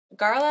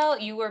Garlyle,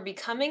 you are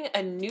becoming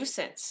a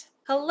nuisance.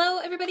 Hello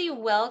everybody,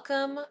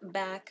 welcome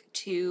back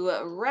to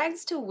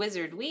Rags to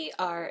Wizard. We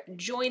are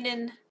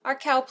joining our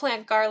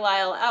cowplant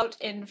Garlyle out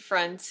in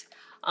front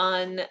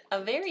on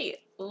a very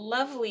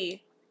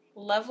lovely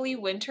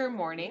winter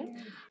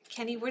morning.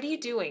 Kenny, what are you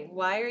doing?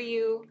 Why are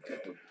you...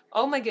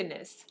 Oh my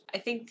goodness. I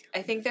think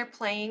they're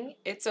playing.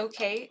 It's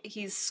okay.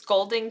 He's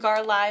scolding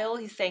Garlyle.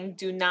 He's saying,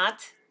 "Do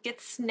not get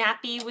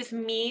snappy with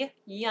me,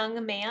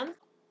 young man."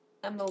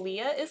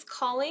 Amelia is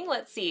calling.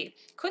 Let's see.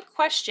 Quick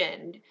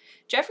question.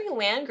 Jeffrey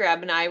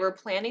Landgrab and I were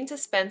planning to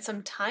spend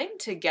some time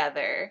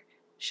together.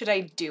 Should I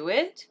do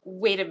it?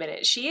 Wait a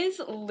minute. She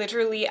is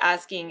literally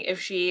asking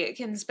if she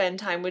can spend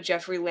time with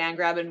Jeffrey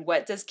Landgrab, and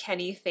what does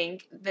Kenny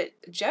think? That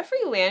Jeffrey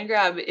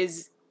Landgrab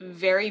is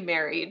very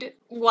married.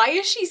 Why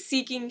is she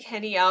seeking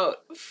Kenny out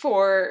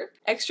for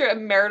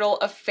extramarital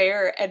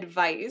affair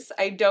advice?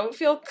 I don't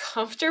feel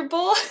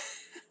comfortable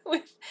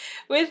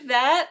with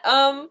that.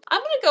 I'm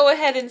gonna go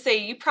ahead and say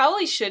you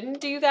probably shouldn't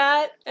do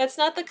that. That's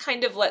not the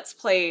kind of Let's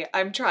Play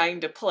I'm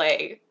trying to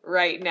play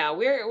right now.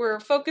 We're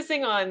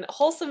focusing on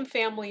wholesome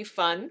family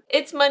fun.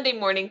 It's Monday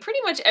morning.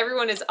 Pretty much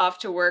everyone is off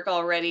to work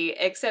already,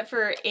 except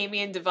for Amy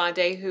and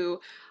Devante,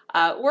 who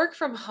work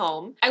from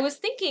home. I was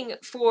thinking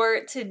for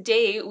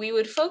today we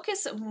would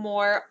focus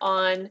more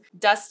on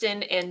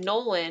Dustin and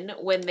Nolan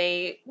when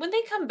they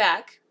come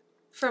back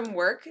from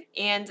work.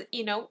 And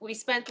you know, we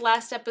spent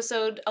last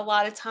episode a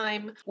lot of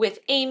time with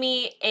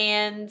Amy,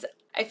 and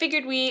I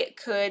figured we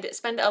could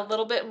spend a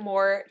little bit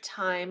more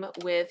time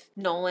with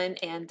Nolan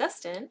and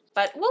Dustin,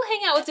 but we'll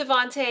hang out with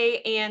Devante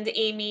and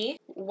Amy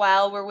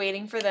while we're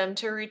waiting for them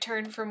to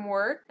return from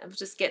work. I'll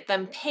just get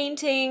them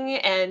painting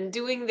and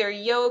doing their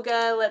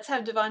yoga. Let's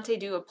have Devante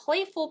do a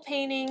playful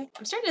painting.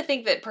 I'm starting to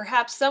think that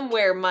perhaps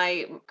somewhere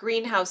my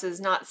greenhouse is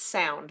not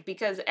sound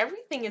because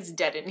everything is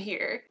dead in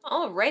here.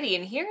 Alrighty,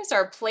 and here's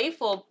our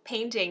playful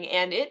painting,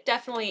 and it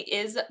definitely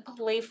is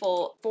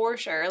playful for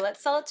sure.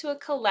 Let's sell it to a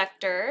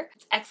collector.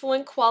 It's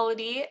excellent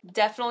quality,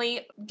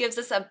 definitely gives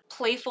us a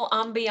playful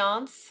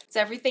ambiance. It's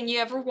everything you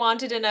ever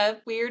wanted in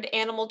a weird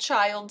animal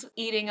child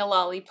eating a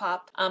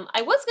lollipop.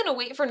 I was gonna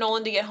wait for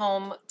Nolan to get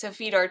home to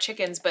feed our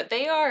chickens, but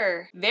they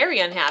are very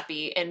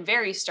unhappy and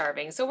very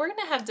starving, so we're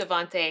gonna have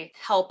Devante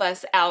help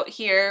us out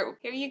here.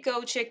 Here you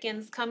go,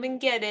 chickens, come and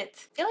get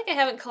it. I feel like I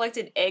haven't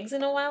collected eggs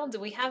in a while. Do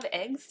we have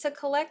eggs to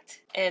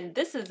collect? And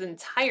this is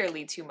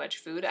entirely too much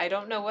food. I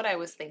don't know what I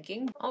was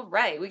thinking. All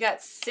right, we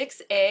got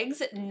 6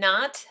 eggs,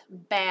 not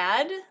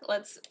bad.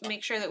 Let's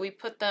make sure that we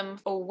put them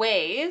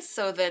away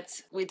so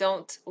that we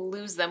don't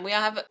lose them. We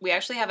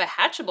actually have a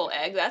hatchable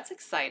egg. That's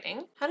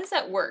exciting. How does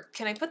that work?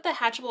 Can I put the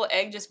hatchable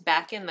egg just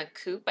back in the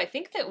coop? I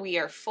think that we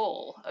are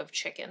full of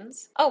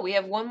chickens. Oh, we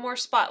have one more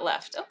spot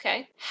left.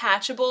 Okay.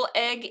 Hatchable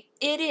egg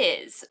it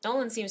is.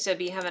 Nolan seems to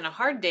be having a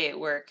hard day at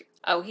work.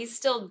 Oh, he's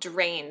still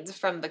drained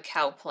from the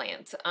cow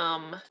plant.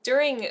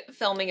 During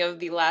filming of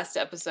the last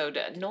episode,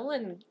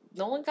 Nolan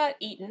got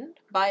eaten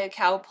by a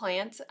cow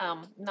plant.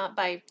 Not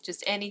by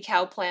just any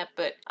cow plant,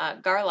 but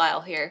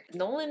Garlyle here.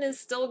 Nolan is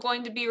still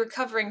going to be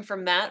recovering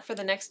from that for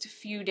the next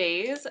few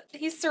days.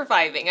 He's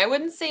surviving. I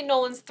wouldn't say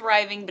Nolan's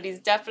thriving, but he's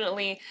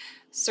definitely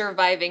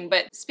surviving.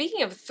 But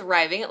speaking of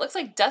thriving, it looks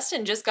like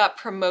Dustin just got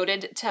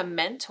promoted to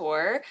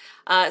mentor.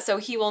 So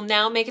he will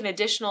now make an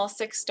additional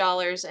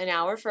 $6 an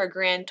hour for a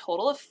grand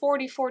total of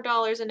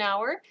 $44 an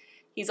hour.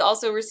 He's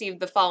also received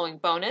the following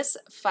bonus,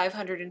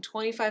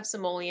 525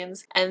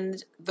 simoleons,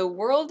 and the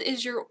world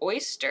is your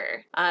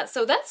oyster.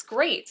 So that's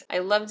great. I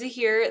love to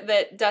hear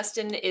that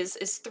Dustin is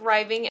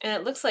thriving, and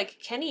it looks like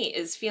Kenny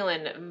is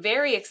feeling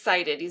very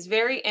excited. He's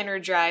very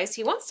energized.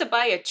 He wants to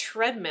buy a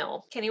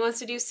treadmill. Kenny wants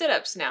to do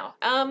sit-ups now.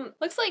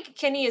 Looks like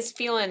Kenny is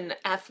feeling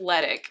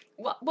athletic.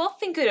 We'll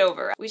think it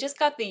over. We just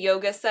got the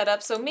yoga set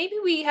up, so maybe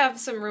we have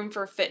some room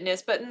for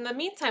fitness, but in the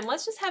meantime,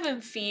 let's just have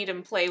him feed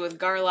and play with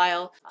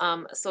Garlyle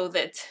so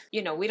that,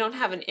 you know, we don't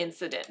have an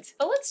incident.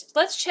 But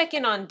let's check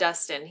in on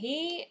Dustin.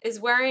 He is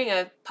wearing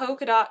a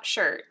polka dot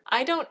shirt.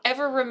 I don't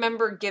ever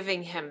remember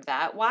giving him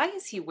that. Why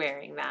is he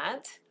wearing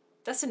that?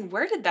 Dustin,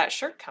 where did that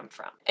shirt come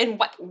from? And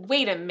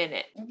wait a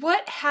minute.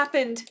 What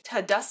happened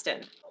to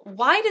Dustin?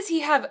 Why does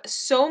he have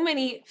so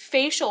many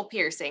facial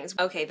piercings?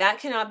 Okay, that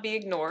cannot be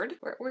ignored.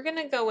 We're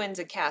gonna go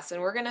into Cass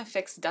and we're gonna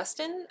fix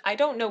Dustin. I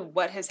don't know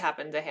what has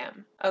happened to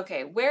him.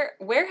 Okay, where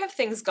have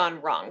things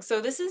gone wrong? So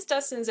this is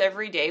Dustin's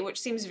everyday,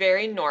 which seems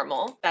very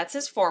normal. That's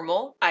his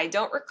formal. I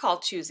don't recall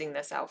choosing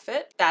this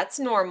outfit. That's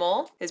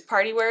normal. His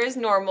party wear is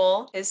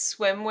normal. His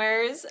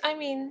swimwears, I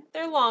mean,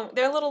 they're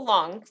a little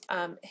long.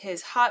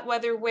 His hot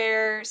weather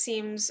wear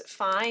seems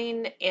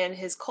fine, and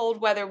his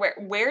cold weather wear,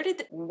 where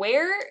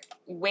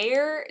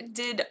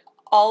did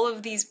all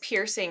of these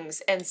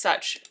piercings and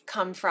such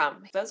come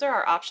from? Those are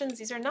our options.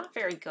 These are not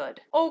very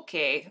good.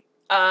 Okay,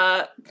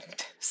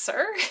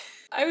 sir?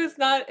 I was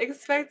not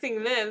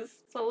expecting this.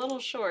 It's a little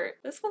short.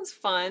 This one's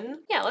fun.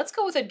 Yeah, let's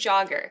go with a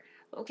jogger.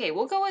 Okay,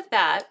 we'll go with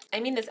that. I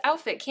mean, this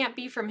outfit can't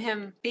be from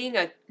him being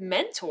a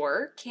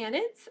mentor, can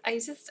it? I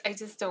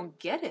just don't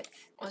get it.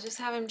 I'll just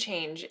have him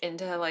change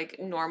into like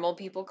normal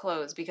people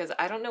clothes because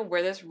I don't know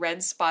where this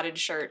red spotted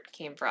shirt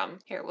came from.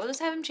 Here, we'll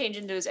just have him change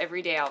into his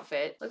everyday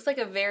outfit. Looks like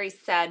a very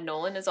sad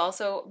Nolan is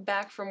also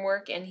back from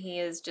work and he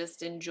is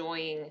just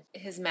enjoying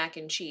his mac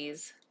and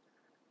cheese.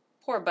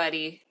 Poor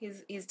buddy.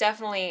 He's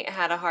definitely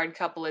had a hard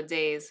couple of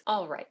days.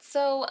 All right,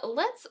 so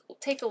let's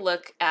take a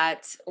look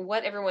at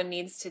what everyone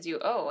needs to do.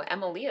 Oh,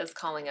 Emilia's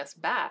calling us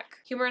back.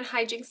 Humor and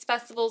hijinks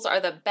festivals are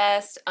the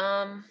best.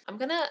 I'm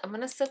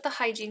gonna set the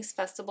hijinks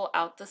festival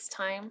out this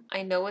time.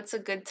 I know it's a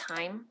good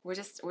time. We're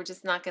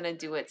just not gonna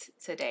do it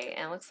today.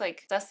 And it looks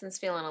like Dustin's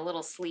feeling a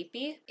little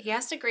sleepy. He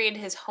has to grade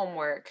his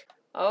homework.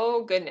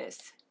 Oh goodness.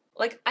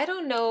 Like, I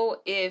don't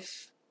know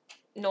if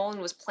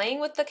Nolan was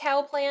playing with the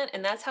cow plant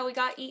and that's how he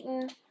got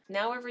eaten.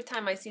 Now every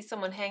time I see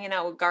someone hanging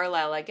out with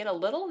Garlyle, I get a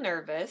little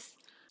nervous.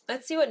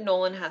 Let's see what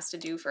Nolan has to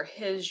do for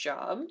his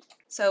job.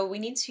 So we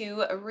need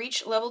to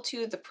reach level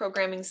 2 of the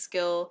programming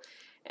skill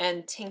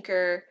and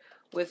tinker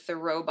with the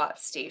robot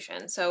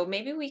station. So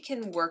maybe we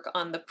can work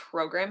on the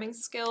programming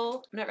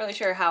skill. I'm not really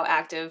sure how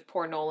active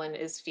poor Nolan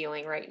is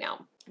feeling right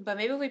now. But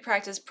maybe if we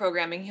practice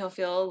programming, he'll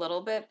feel a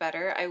little bit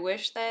better. I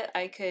wish that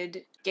I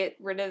could get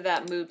rid of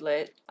that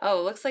moodlet.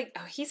 Oh, looks like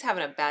he's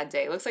having a bad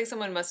day. Looks like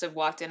someone must have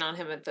walked in on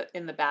him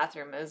in the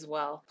bathroom as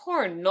well.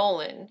 Poor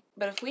Nolan.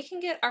 But if we can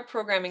get our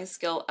programming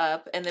skill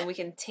up and then we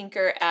can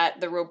tinker at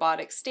the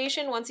robotic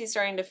station once he's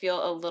starting to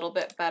feel a little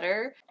bit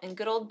better. And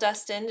good old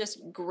Dustin just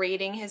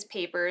grading his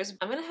papers.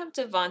 I'm going to have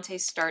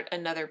Devante start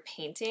another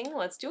painting.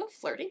 Let's do a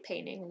flirty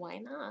painting. Why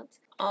not?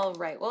 All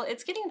right, well,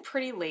 it's getting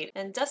pretty late,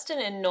 and Dustin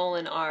and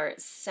Nolan are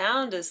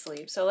sound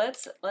asleep. So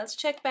let's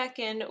check back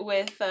in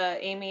with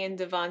Amy and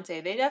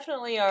Devante. They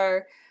definitely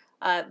are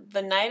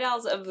the night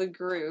owls of the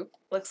group.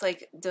 Looks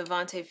like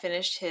Devante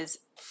finished his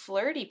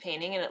flirty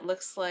painting, and it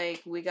looks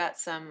like we got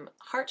some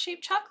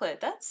heart-shaped chocolate.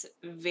 That's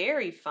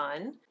very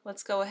fun.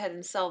 Let's go ahead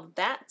and sell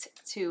that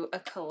to a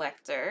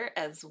collector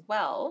as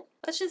well.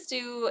 Let's just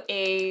do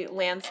a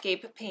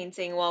landscape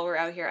painting while we're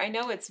out here. I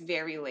know it's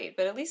very late,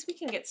 but at least we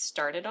can get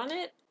started on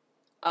it.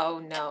 Oh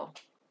no,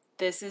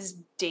 this is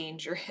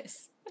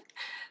dangerous.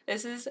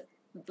 This is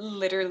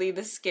literally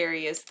the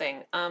scariest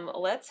thing.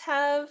 Let's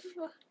have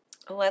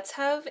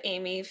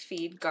Amy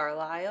feed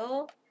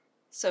Garlyle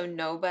so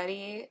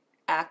nobody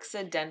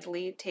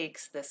accidentally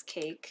takes this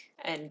cake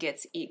and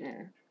gets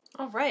eaten.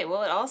 All right,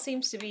 well, it all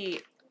seems to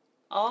be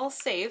all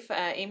safe.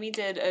 Amy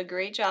did a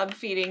great job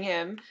feeding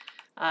him.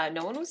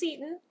 No one was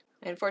eaten.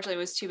 I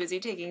unfortunately was too busy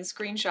taking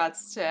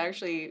screenshots to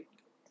actually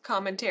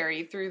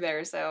commentary through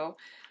there, so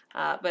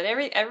but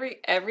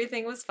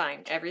everything was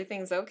fine.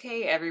 Everything's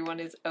okay. Everyone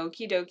is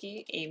okie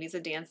dokie. Amy's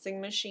a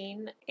dancing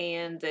machine,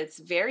 and it's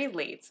very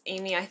late.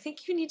 Amy, I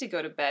think you need to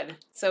go to bed.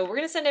 So we're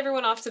gonna send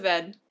everyone off to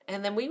bed,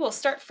 and then we will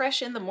start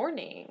fresh in the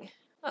morning.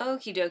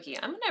 Okie dokie.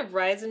 I'm gonna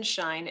rise and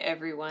shine,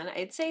 everyone.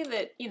 I'd say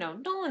that, you know,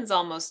 Nolan's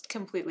almost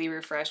completely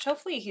refreshed.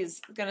 Hopefully he's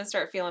gonna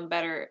start feeling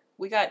better.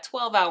 We got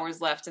 12 hours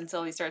left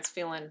until he starts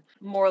feeling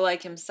more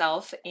like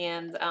himself,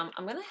 and I'm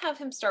gonna have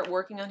him start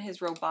working on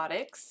his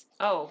robotics.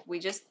 Oh, we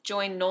just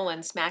joined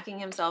Nolan smacking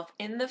himself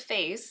in the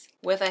face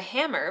with a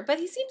hammer, but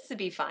he seems to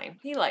be fine.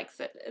 He likes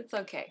it. It's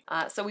okay.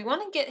 So we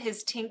want to get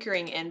his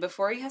tinkering in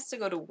before he has to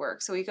go to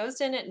work. So he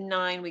goes in at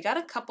 9. We got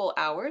a couple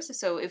hours.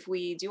 So if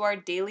we do our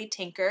daily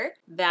tinker,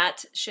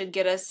 that should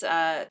get us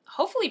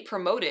hopefully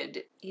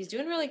promoted. He's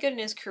doing really good in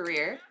his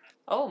career.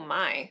 Oh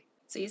my.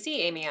 So you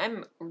see, Amy,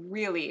 I'm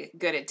really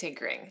good at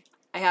tinkering.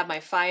 I have my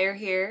fire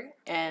here,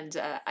 and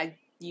I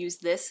use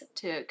this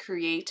to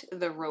create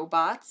the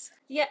robots.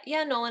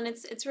 Yeah, Nolan,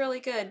 it's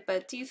really good,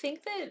 but do you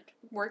think that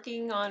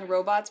working on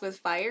robots with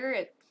fire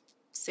at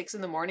 6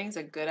 in the morning is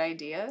a good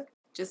idea?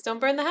 Just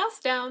don't burn the house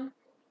down.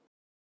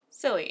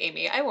 Silly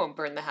Amy, I won't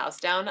burn the house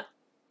down.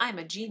 I'm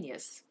a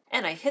genius,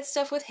 and I hit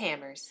stuff with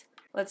hammers.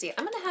 Let's see,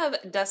 I'm going to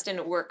have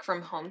Dustin work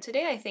from home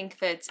today. I think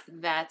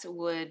that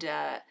would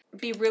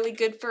be really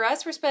good for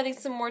us. We're spending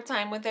some more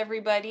time with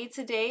everybody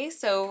today,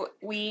 so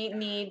we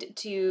need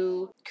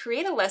to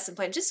create a lesson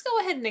plan. Just go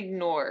ahead and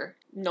ignore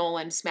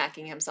Nolan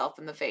smacking himself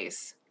in the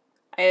face.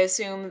 I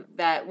assume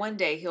that one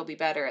day he'll be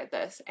better at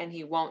this, and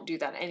he won't do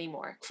that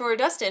anymore. For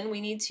Dustin,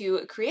 we need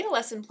to create a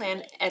lesson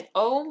plan, and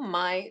oh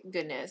my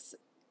goodness,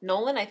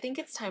 Nolan, I think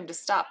it's time to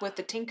stop with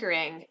the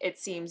tinkering. It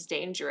seems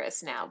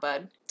dangerous now,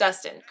 bud.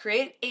 Dustin,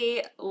 create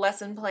a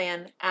lesson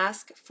plan.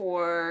 Ask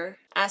to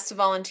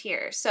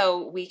volunteer.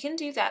 So we can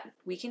do that.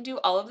 We can do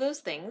all of those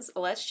things.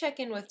 Let's check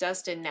in with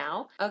Dustin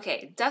now.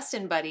 Okay,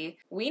 Dustin, buddy,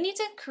 we need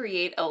to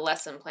create a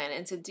lesson plan.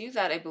 And to do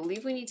that, I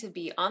believe we need to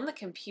be on the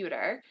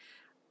computer.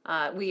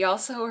 We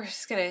also are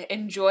just going to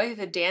enjoy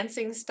the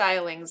dancing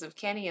stylings of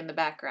Kenny in the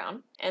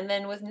background. And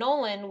then with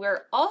Nolan,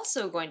 we're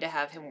also going to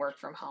have him work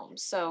from home.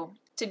 So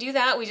to do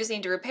that, we just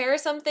need to repair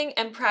something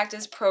and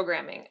practice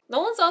programming.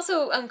 Nolan's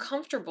also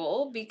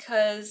uncomfortable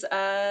because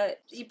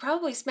he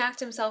probably smacked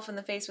himself in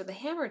the face with a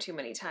hammer too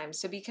many times,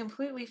 to be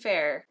completely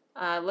fair.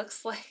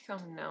 Looks like, oh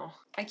no.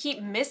 I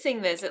keep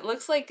missing this. It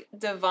looks like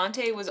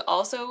Devante was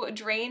also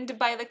drained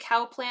by the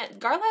cow plant.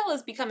 Garlyle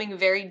is becoming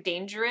very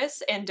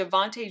dangerous, and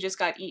Devante just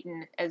got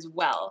eaten as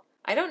well.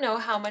 I don't know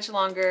how much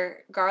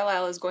longer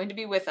Garlyle is going to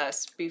be with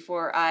us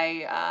before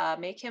I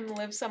make him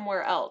live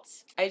somewhere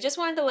else. I just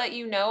wanted to let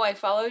you know I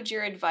followed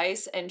your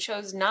advice and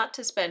chose not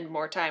to spend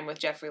more time with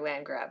Jeffrey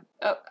Landgrab.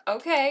 Oh,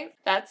 okay.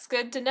 That's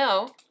good to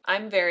know.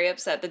 I'm very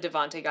upset that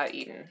Devante got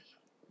eaten.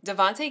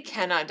 Devante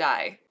cannot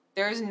die.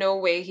 There is no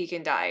way he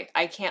can die.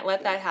 I can't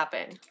let that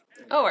happen.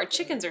 Oh, our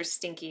chickens are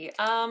stinky.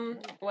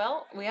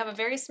 Well, we have a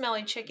very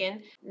smelly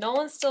chicken.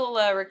 Nolan's still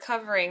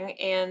recovering,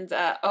 and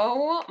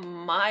oh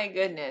my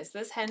goodness,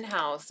 this hen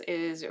house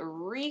is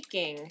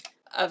reeking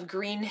of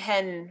green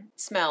hen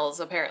smells,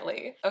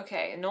 apparently.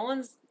 Okay,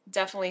 Nolan's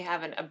definitely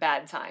having a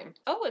bad time.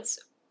 Oh, it's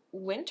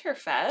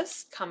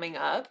Winterfest coming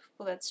up.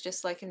 Well, that's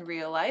just like in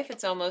real life.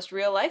 It's almost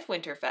real life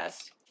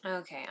Winterfest.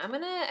 Okay, I'm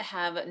gonna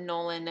have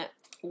Nolan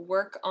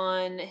work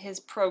on his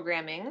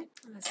programming.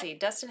 Let's see,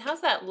 Dustin, how's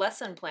that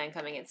lesson plan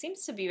coming? It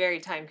seems to be very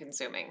time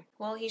consuming.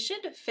 Well, he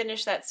should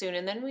finish that soon,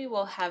 and then we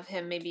will have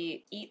him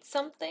maybe eat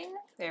something.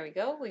 There we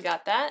go, we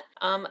got that.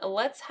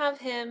 Let's have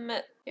him,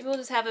 maybe we'll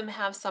just have him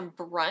have some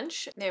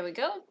brunch. There we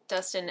go.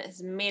 Dustin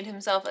has made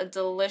himself a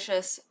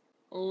delicious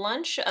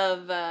lunch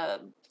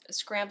of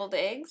scrambled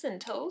eggs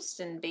and toast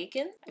and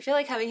bacon. I feel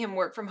like having him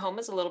work from home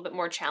is a little bit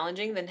more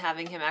challenging than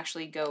having him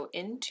actually go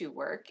into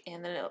work.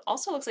 And then it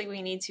also looks like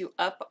we need to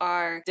up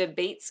our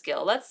debate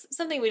skill. That's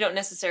something we don't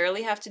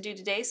necessarily have to do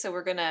today, so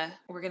we're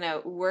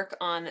gonna work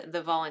on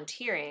the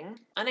volunteering.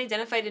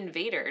 Unidentified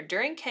invader.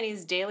 During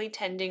Kenny's daily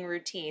tending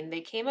routine,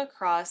 they came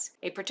across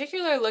a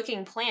particular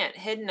looking plant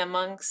hidden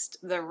amongst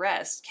the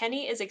rest.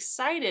 Kenny is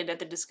excited at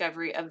the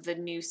discovery of the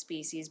new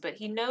species, but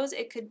he knows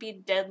it could be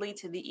deadly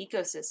to the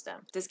ecosystem.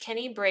 Does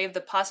Kenny brave the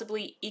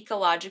possibly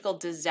ecological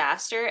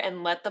disaster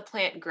and let the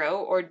plant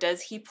grow, or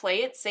does he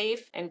play it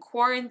safe and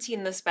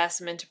quarantine the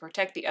specimen to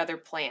protect the other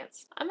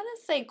plants? I'm gonna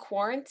say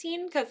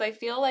quarantine because I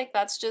feel like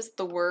that's just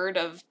the word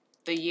of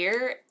the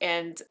year,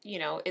 and you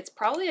know, it's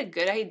probably a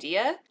good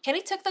idea.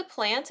 Kenny took the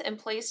plant and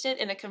placed it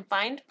in a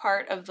confined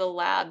part of the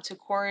lab to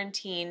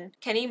quarantine.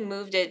 Kenny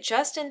moved it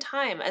just in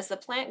time as the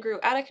plant grew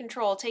out of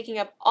control, taking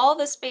up all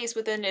the space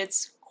within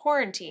its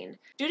quarantine.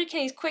 Due to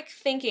Kenny's quick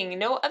thinking,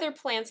 no other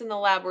plants in the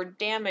lab were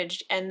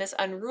damaged, and this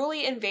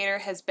unruly invader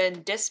has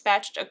been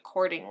dispatched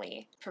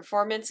accordingly.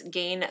 Performance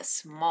gain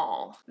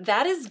small.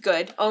 That is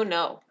good. Oh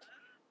no.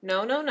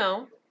 No, no,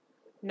 no.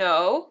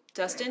 No.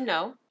 Dustin,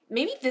 no.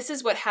 Maybe this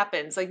is what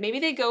happens. Like maybe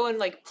they go and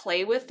like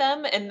play with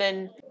them and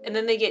then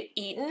they get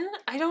eaten.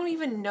 I don't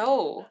even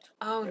know.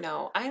 Oh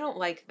no, I don't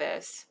like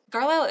this.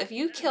 Garlyle, if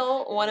you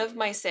kill one of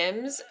my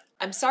Sims,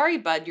 I'm sorry,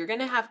 bud, you're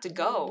gonna have to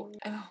go.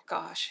 Oh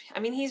gosh. I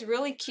mean, he's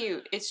really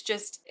cute. It's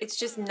just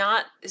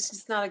not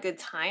a good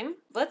time.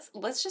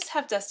 Let's just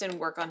have Dustin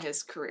work on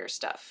his career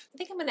stuff. I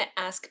think I'm gonna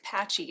ask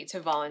Patchy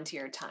to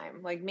volunteer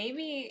time. Like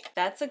maybe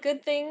that's a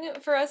good thing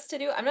for us to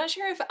do. I'm not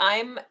sure if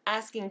I'm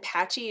asking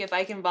Patchy if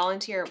I can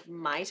volunteer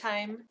my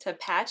time to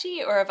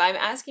Patchy or if I'm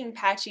asking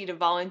Patchy to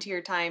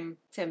volunteer time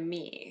to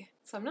me.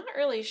 So I'm not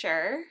really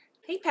sure.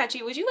 Hey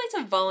Patchy, would you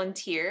like to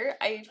volunteer?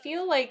 I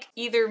feel like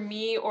either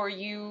me or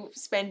you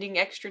spending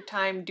extra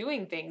time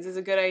doing things is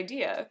a good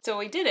idea. So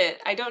we did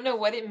it. I don't know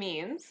what it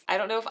means. I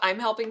don't know if I'm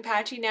helping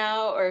Patchy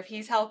now or if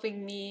he's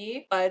helping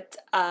me, but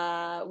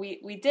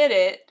we did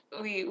it.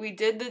 We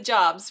did the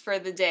jobs for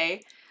the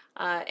day.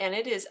 And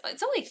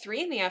it's only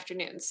 3 in the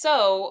afternoon.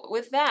 So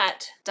with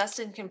that,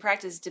 Dustin can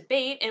practice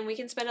debate and we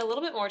can spend a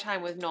little bit more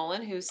time with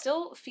Nolan, who's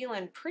still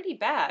feeling pretty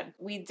bad.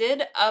 We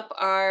did up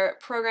our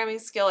programming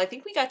skill. I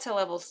think we got to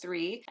level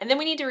 3 and then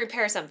we need to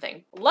repair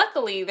something.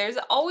 Luckily, there's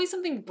always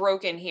something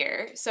broken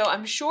here. So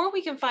I'm sure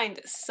we can find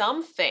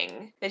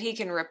something that he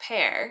can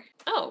repair.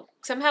 Oh,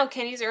 somehow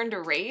Kenny's earned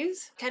a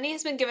raise? Kenny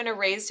has been given a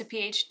raise to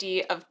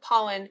PhD of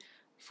pollen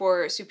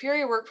for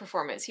superior work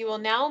performance. He will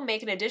now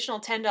make an additional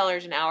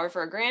 $10 an hour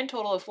for a grand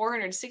total of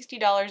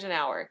 $460 an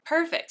hour.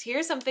 Perfect.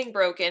 Here's something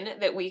broken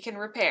that we can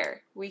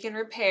repair. We can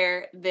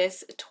repair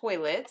this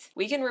toilet.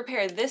 We can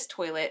repair this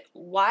toilet.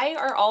 Why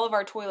are all of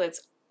our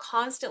toilets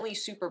constantly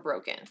super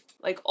broken?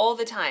 Like all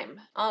the time.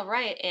 All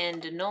right,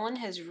 and Nolan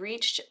has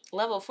reached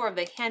level 4 of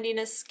the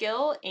handiness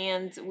skill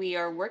and we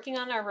are working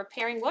on our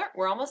repairing.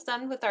 We're almost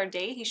done with our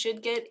day. He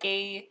should get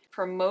a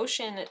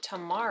promotion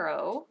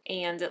tomorrow,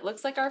 and it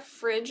looks like our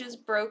fridge is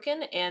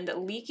broken and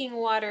leaking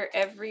water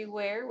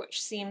everywhere, which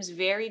seems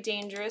very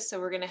dangerous, so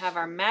we're going to have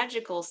our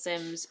magical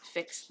Sims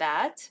fix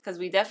that, because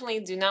we definitely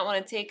do not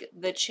want to take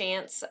the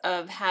chance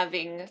of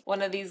having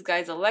one of these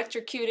guys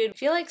electrocuted. I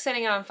feel like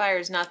setting it on fire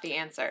is not the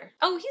answer.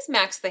 Oh, he's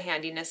maxed the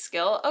handiness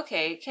skill.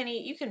 Okay,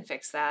 Kenny, you can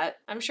fix that.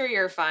 I'm sure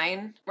you're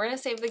fine. We're gonna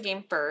save the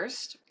game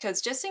first,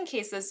 because just in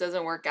case this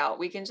doesn't work out,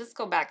 we can just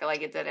go back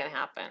like it didn't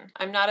happen.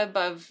 I'm not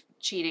above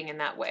cheating in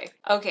that way.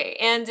 Okay,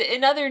 and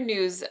in other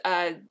news,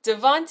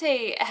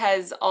 Devante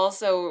has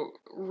also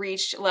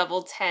reached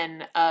level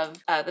 10 of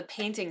the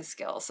painting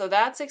skill. So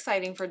that's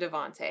exciting for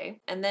Devante.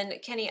 And then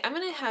Kenny, I'm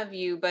gonna have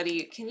you,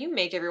 buddy, can you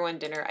make everyone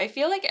dinner? I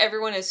feel like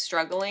everyone is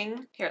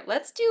struggling. Here,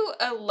 let's do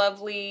a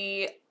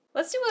lovely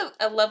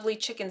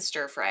chicken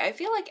stir fry. I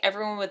feel like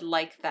everyone would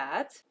like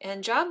that.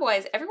 And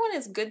job-wise, everyone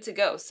is good to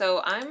go.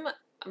 So I'm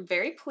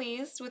very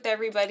pleased with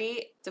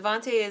everybody.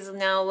 Devante is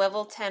now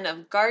level 10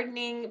 of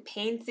gardening,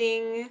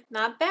 painting.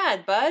 Not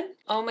bad, bud.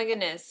 Oh my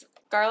goodness.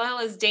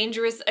 Garlyle is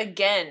dangerous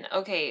again.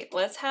 Okay,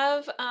 let's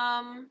have,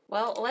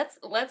 well,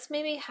 let's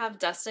maybe have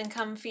Dustin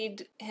come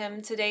feed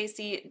him today.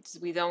 See,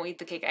 we don't eat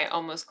the cake. I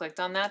almost clicked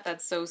on that.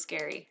 That's so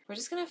scary. We're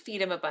just gonna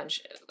feed him a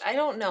bunch. I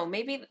don't know.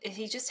 Maybe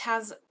he just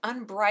has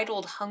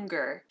unbridled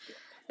hunger.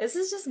 This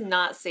is just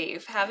not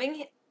safe.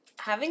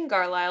 Having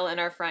Garlyle in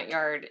our front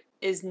yard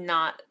is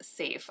not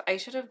safe. I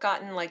should have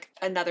gotten like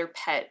another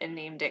pet and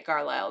named it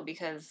Garlyle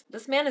because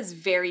this man is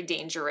very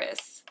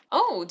dangerous.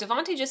 Oh,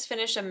 Devante just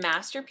finished a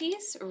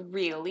masterpiece?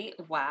 Really?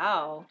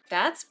 Wow.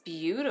 That's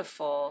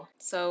beautiful.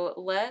 So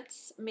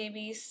let's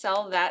maybe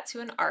sell that to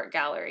an art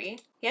gallery.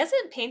 He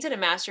hasn't painted a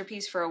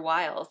masterpiece for a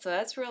while, so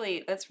that's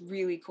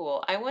really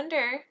cool. I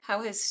wonder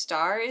how his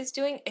star is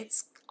doing.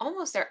 It's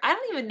almost there. I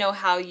don't even know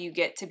how you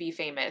get to be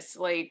famous.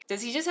 Like,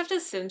 does he just have to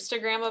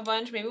Simstagram a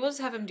bunch? Maybe we'll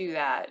just have him do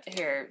that.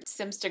 Here,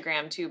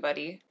 Simstagram too,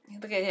 buddy.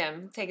 Look at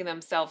him taking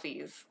them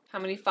selfies. How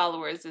many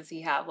followers does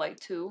he have? Like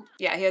 2?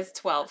 Yeah, he has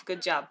 12.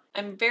 Good job.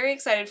 I'm very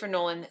excited for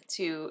Nolan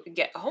to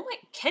get... Oh my...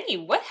 Kenny,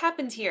 what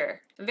happened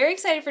here? I'm very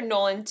excited for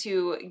Nolan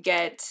to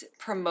get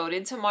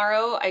promoted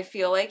tomorrow. I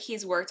feel like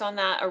he's worked on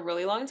that a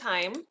really long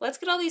time. Let's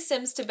get all these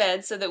Sims to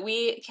bed so that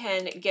we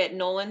can get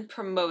Nolan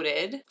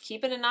promoted.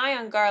 Keeping an eye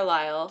on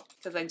Garlyle,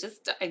 because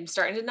I'm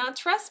starting to not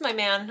trust my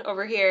man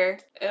over here.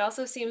 It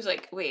also seems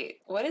like... Wait,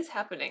 what is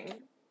happening?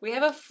 We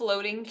have a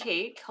floating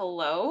cake.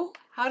 Hello?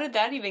 How did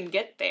that even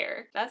get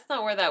there? That's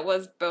not where that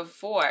was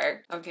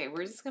before. Okay,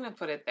 we're just gonna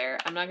put it there.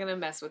 I'm not gonna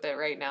mess with it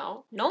right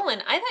now.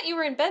 Nolan, I thought you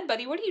were in bed,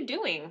 buddy. What are you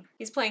doing?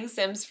 He's playing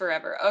Sims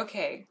forever.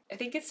 Okay, I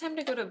think it's time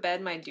to go to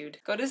bed, my dude.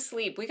 Go to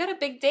sleep. We got a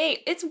big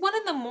day. It's 1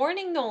 in the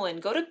morning, Nolan.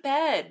 Go to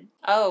bed.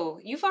 Oh,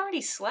 you've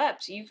already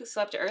slept. You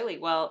slept early.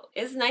 Well,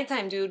 it's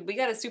nighttime, dude. We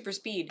got a super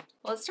speed.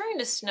 Well, it's starting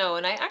to snow,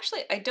 and I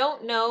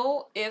don't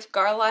know if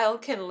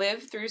Garlyle can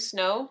live through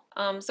snow.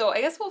 So I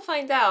guess we'll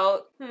find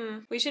out.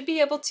 We should be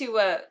able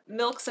to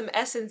milk some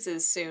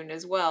essences soon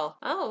as well.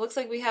 Oh, looks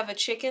like we have a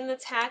chicken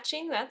that's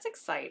hatching. That's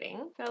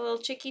exciting. Got a little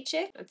chicky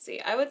chick. Let's see.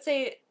 I would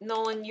say,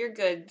 Nolan, you're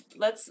good.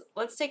 Let's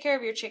take care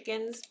of your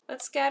chickens.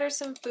 Let's scatter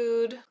some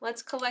food.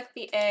 Let's collect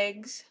the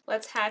eggs.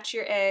 Let's hatch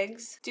your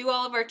eggs. Do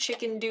all of our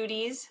chicken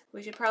duties.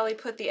 We should probably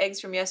put the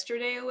eggs from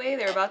yesterday away.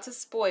 They're about to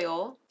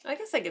spoil. I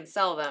guess I could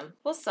sell them.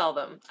 We'll sell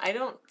them. I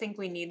don't think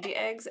we need the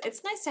eggs.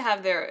 It's nice to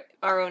have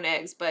our own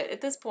eggs, but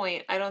at this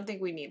point, I don't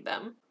think we need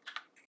them.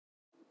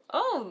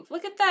 Oh,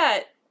 look at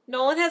that.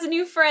 Nolan has a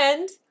new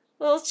friend.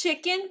 Little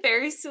chicken.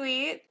 Very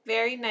sweet.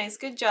 Very nice.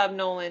 Good job,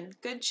 Nolan.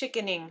 Good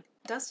chickening.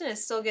 Dustin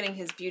is still getting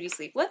his beauty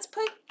sleep. Let's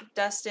put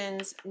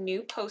Dustin's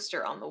new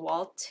poster on the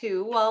wall,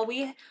 too, while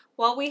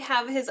we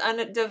have his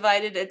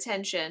undivided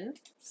attention.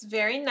 It's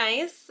very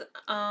nice.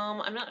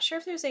 I'm not sure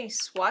if there's any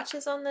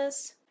swatches on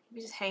this.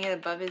 Maybe just hang it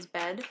above his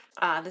bed.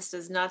 This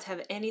does not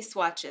have any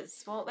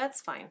swatches. Well,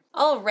 that's fine.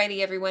 Alrighty,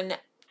 everyone.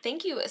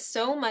 Thank you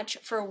so much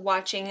for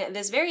watching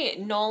this very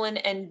Nolan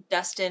and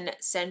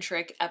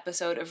Dustin-centric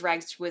episode of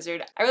Rags to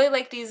Wizard. I really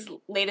like these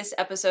latest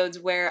episodes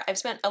where I've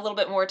spent a little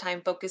bit more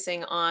time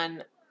focusing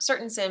on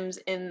certain Sims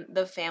in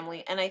the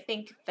family, and I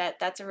think that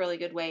that's a really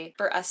good way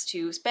for us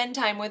to spend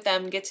time with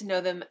them, get to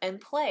know them,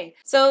 and play.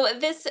 So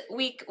this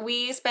week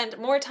we spent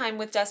more time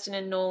with Dustin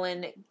and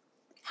Nolan,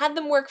 had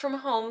them work from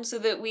home so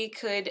that we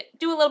could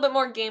do a little bit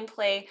more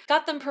gameplay,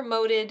 got them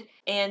promoted,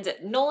 and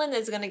Nolan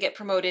is going to get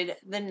promoted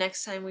the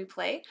next time we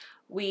play.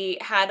 We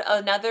had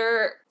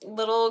another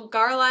little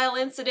Garlyle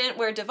incident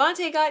where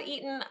Devante got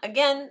eaten.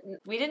 Again,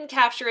 we didn't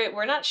capture it.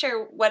 We're not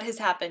sure what has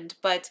happened,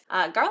 but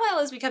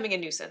Garlyle is becoming a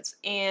nuisance,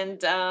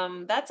 and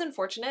that's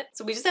unfortunate.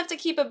 So we just have to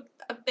keep a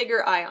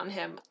bigger eye on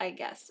him, I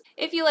guess.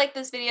 If you like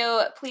this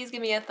video, please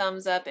give me a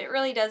thumbs up. It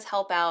really does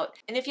help out.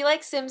 And if you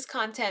like Sims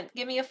content,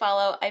 give me a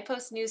follow. I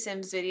post new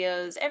Sims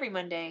videos every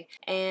Monday,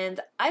 and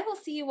I will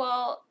see you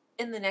all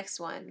in the next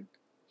one.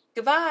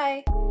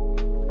 Goodbye!